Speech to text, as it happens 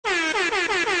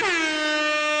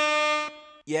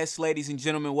Yes, ladies and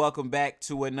gentlemen, welcome back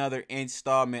to another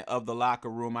installment of The Locker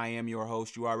Room. I am your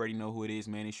host. You already know who it is,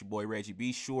 man. It's your boy, Reggie.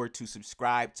 Be sure to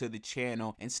subscribe to the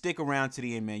channel and stick around to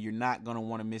the end, man. You're not going to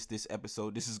want to miss this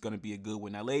episode. This is going to be a good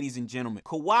one. Now, ladies and gentlemen,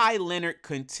 Kawhi Leonard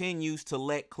continues to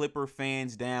let Clipper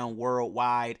fans down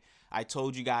worldwide. I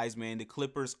told you guys, man, the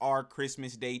Clippers are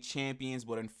Christmas Day champions,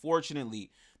 but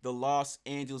unfortunately, the Los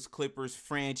Angeles Clippers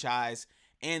franchise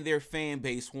and their fan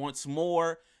base wants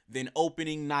more than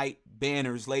opening night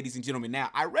banners, ladies and gentlemen. Now,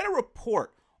 I read a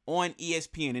report on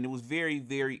ESPN, and it was very,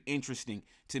 very interesting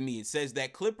to me. It says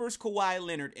that Clippers Kawhi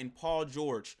Leonard and Paul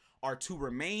George are to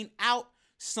remain out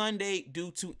Sunday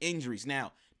due to injuries.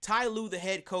 Now, Ty Lue, the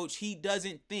head coach, he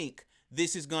doesn't think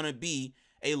this is going to be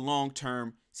a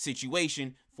long-term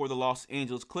situation for the Los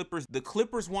Angeles Clippers. The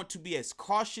Clippers want to be as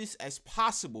cautious as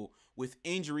possible with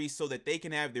injuries so that they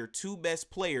can have their two best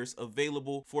players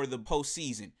available for the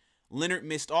postseason. Leonard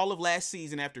missed all of last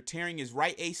season after tearing his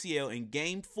right ACL in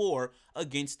Game 4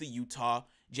 against the Utah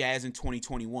Jazz in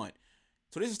 2021.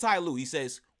 So this is Ty Lue. He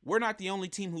says, we're not the only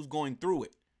team who's going through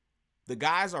it. The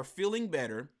guys are feeling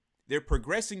better. They're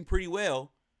progressing pretty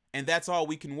well, and that's all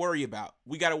we can worry about.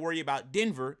 We got to worry about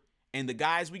Denver and the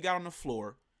guys we got on the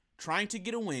floor trying to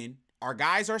get a win. Our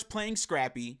guys are playing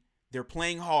scrappy. They're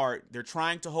playing hard. They're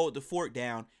trying to hold the fort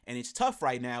down, and it's tough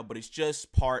right now, but it's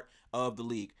just part of the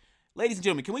league. Ladies and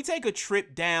gentlemen, can we take a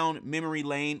trip down memory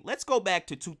lane? Let's go back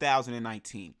to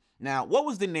 2019. Now, what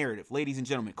was the narrative, ladies and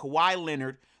gentlemen? Kawhi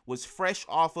Leonard was fresh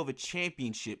off of a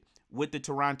championship with the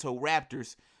Toronto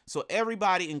Raptors. So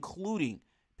everybody, including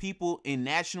people in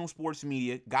national sports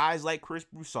media, guys like Chris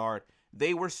Broussard,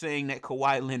 they were saying that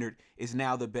Kawhi Leonard is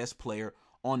now the best player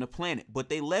on the planet. But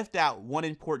they left out one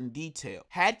important detail.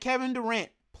 Had Kevin Durant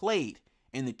played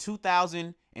in the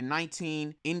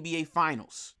 2019 NBA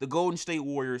Finals, the Golden State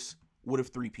Warriors would have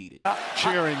three-peated.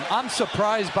 Cheering. I'm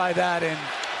surprised by that,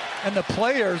 and the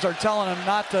players are telling him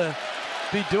not to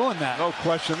be doing that. No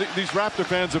question. These Raptor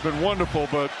fans have been wonderful,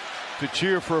 but to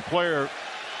cheer for a player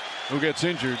who gets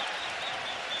injured.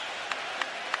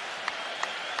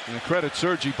 And credit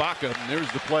Serge Ibaka. And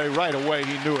there's the play right away.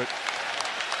 He knew it.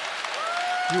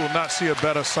 You will not see a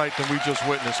better sight than we just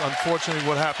witnessed. Unfortunately,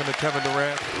 what happened to Kevin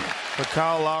Durant, to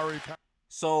Kyle Lowry.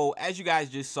 So, as you guys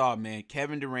just saw, man,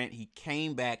 Kevin Durant, he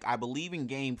came back, I believe, in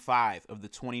Game 5 of the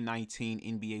 2019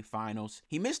 NBA Finals.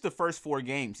 He missed the first 4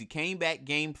 games. He came back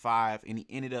Game 5, and he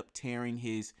ended up tearing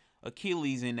his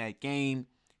Achilles in that game.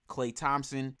 Klay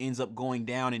Thompson ends up going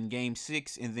down in Game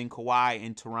 6, and then Kawhi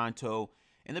in Toronto.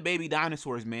 And the Baby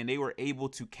Dinosaurs, man, they were able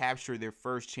to capture their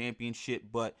first championship,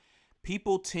 but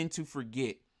people tend to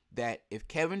forget that if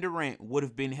Kevin Durant would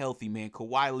have been healthy, man,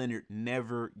 Kawhi Leonard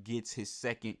never gets his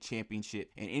second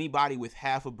championship. And anybody with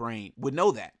half a brain would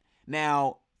know that.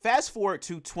 Now, fast forward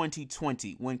to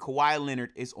 2020 when Kawhi Leonard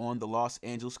is on the Los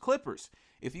Angeles Clippers.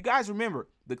 If you guys remember,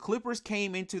 the Clippers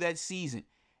came into that season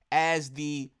as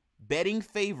the betting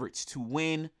favorites to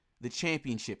win the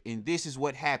championship. And this is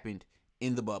what happened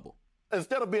in the bubble.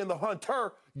 Instead of being the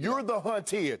hunter, you're the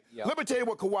hunted. Yep. Let me tell you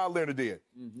what Kawhi Leonard did.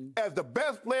 As the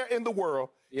best player in the world,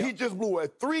 he just blew a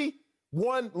 3-1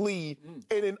 lead,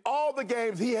 and in all the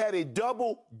games, he had a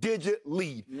double-digit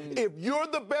lead. If you're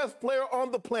the best player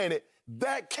on the planet,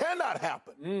 that cannot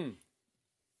happen.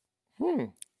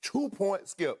 2-point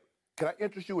skip. Can I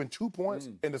interest you in 2 points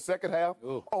in the second half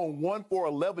on 1 for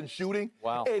 11 shooting?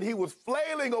 Wow. And he was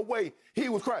flailing away. He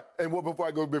was crying. And before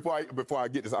I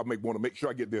get this, I want to make sure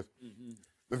I get this.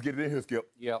 Let's get it in here, Skip.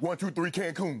 1, 2, 3,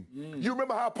 Cancun. You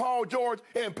remember how Paul George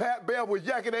and Pat Bev was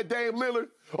yakking at Dame Lillard?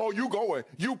 Oh, you going,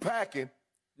 you packing.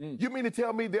 You mean to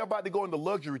tell me they're about to go into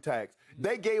luxury tax?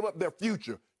 They gave up their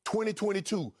future,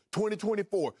 2022,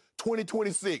 2024,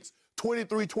 2026,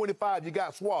 23, 25, you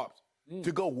got swaps.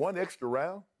 To go one extra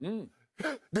round? To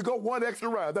go one extra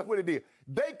round. That's what it did.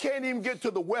 They can't even get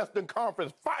to the Western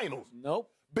Conference Finals.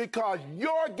 Nope. Because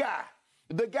your guy,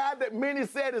 the guy that many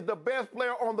said is the best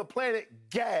player on the planet,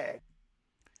 gagged.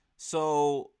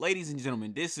 So, ladies and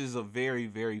gentlemen, this is a very,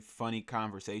 very funny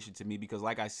conversation to me because,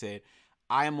 like I said,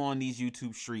 I am on these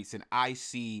YouTube streets and I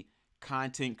see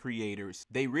content creators.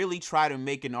 They really try to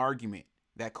make an argument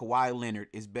that Kawhi Leonard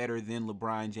is better than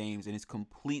LeBron James, and it's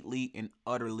completely and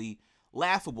utterly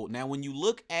laughable. Now, when you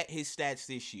look at his stats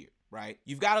this year, right,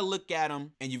 you've got to look at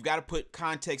him and you've got to put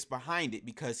context behind it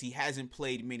because he hasn't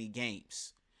played many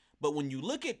games. But when you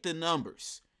look at the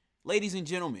numbers, ladies and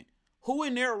gentlemen, who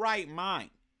in their right mind,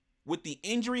 with the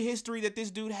injury history that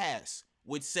this dude has,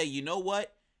 would say, you know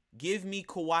what, give me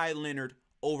Kawhi Leonard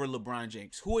over LeBron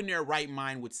James? Who in their right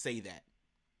mind would say that?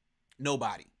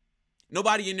 Nobody.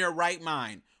 Nobody in their right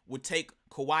mind would take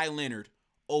Kawhi Leonard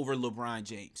over LeBron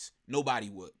James. Nobody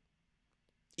would.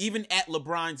 even at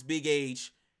LeBron's big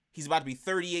age, he's about to be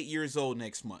 38 years old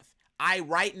next month. I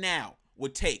right now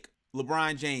would take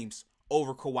LeBron James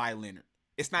over Kawhi Leonard.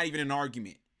 It's not even an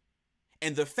argument.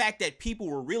 And the fact that people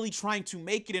were really trying to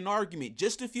make it an argument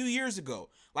just a few years ago,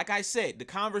 like I said, the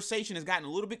conversation has gotten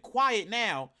a little bit quiet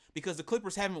now because the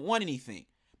Clippers haven't won anything.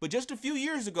 But just a few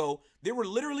years ago, there were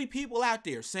literally people out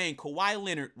there saying Kawhi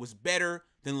Leonard was better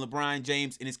than LeBron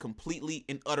James, and it's completely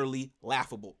and utterly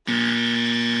laughable.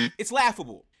 It's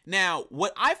laughable. Now,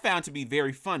 what I found to be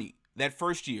very funny, that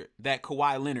first year that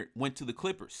Kawhi Leonard went to the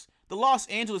Clippers, the Los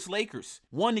Angeles Lakers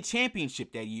won the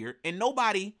championship that year, and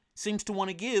nobody seems to want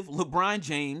to give LeBron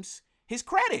James his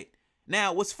credit.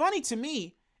 Now, what's funny to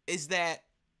me is that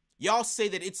y'all say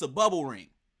that it's a bubble ring,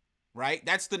 right?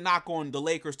 That's the knock on the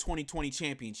Lakers 2020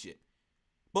 championship.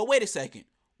 But wait a second.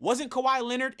 Wasn't Kawhi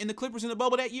Leonard and the Clippers in the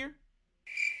bubble that year?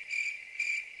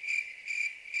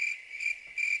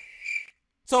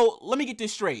 So let me get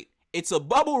this straight. It's a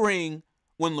bubble ring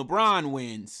when LeBron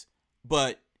wins,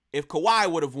 but if Kawhi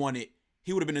would have won it,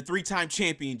 he would have been a 3-time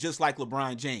champion just like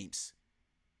LeBron James.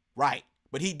 Right.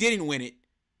 But he didn't win it.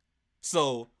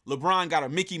 So LeBron got a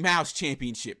Mickey Mouse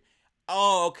championship.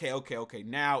 Oh, okay.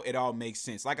 Now it all makes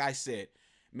sense. Like I said,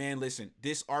 man, listen,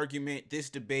 this argument, this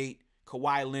debate,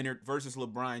 Kawhi Leonard versus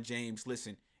LeBron James,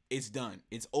 listen, it's done.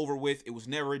 It's over with. It was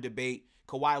never a debate.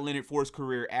 Kawhi Leonard for his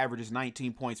career averages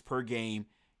 19 points per game.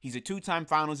 He's a 2-time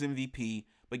Finals MVP.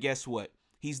 But guess what?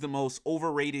 He's the most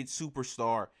overrated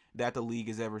superstar that the league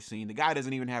has ever seen. The guy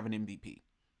doesn't even have an MVP.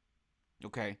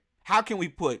 Okay? How can we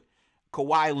put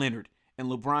Kawhi Leonard and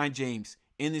LeBron James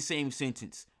in the same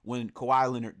sentence when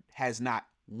Kawhi Leonard has not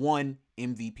one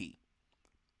MVP?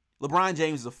 LeBron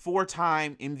James is a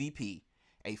 4-time MVP,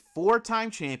 a 4-time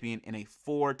champion, and a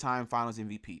 4-time Finals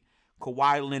MVP.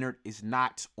 Kawhi Leonard is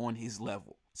not on his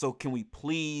level. So can we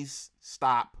please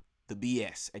stop the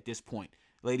BS at this point,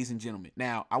 ladies and gentlemen?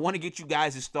 Now, I want to get you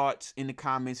guys' thoughts in the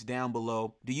comments down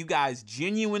below. Do you guys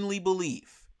genuinely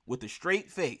believe, with a straight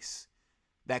face,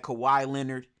 that Kawhi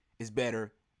Leonard is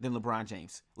better than LeBron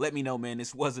James? Let me know, man.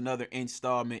 This was another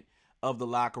installment of The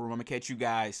Locker Room. I'm going to catch you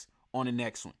guys on the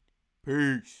next one.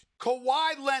 Peace.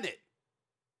 Kawhi Leonard,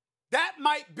 that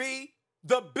might be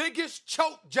the biggest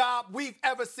choke job we've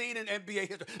ever seen in NBA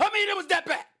history. I mean, it was that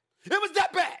bad. It was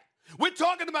that bad. We're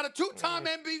talking about a 2-time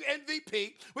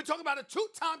MVP. We're talking about a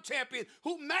 2-time champion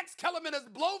who Max Kellerman has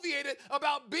bloviated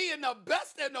about being the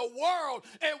best in the world.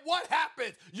 And what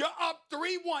happens? You're up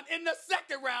 3-1 in the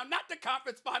second round, not the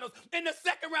conference finals, in the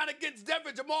second round against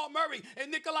Denver, Jamal Murray and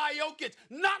Nikola Jokic,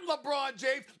 not LeBron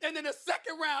James. And in the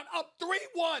second round, up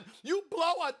 3-1, you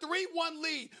blow a 3-1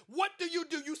 lead. What do? You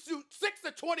shoot 6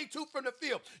 of 22 from the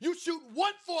field. You shoot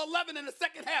 1 for 11 in the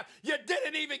second half. You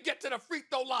didn't even get to the free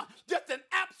throw line. Just an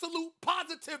absolute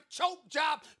positive choke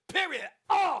job, period.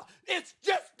 Oh, it's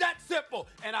just that simple.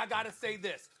 And I gotta say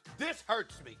this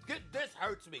hurts me. This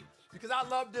hurts me because I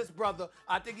love this brother.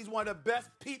 I think he's one of the best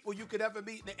people you could ever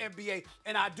meet in the NBA,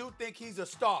 and I do think he's a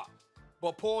star.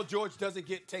 But Paul George doesn't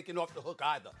get taken off the hook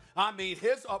either. I mean,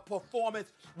 his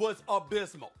performance was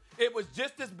abysmal. It was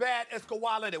just as bad as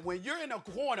Kawhi Leonard. When you're in a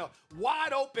corner,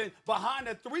 wide open, behind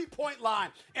the three-point line,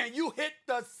 and you hit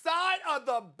the side of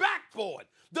the backboard,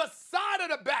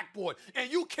 and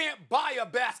you can't buy a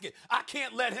basket, I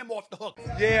can't let him off the hook.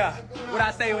 Yeah, what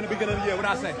I say in the beginning of the year, what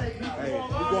I say? Hey,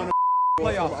 we're going to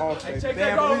playoffs. Hey, check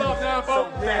that goal off now,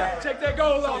 folks. Yeah. Check that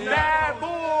goal off. Bad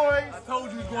boys. I told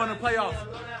you he was going to the playoffs.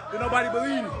 Did nobody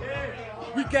believe me?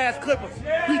 Weak ass Clippers.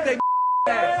 Beat they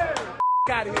ass.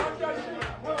 Out of here.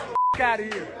 Out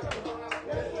of here.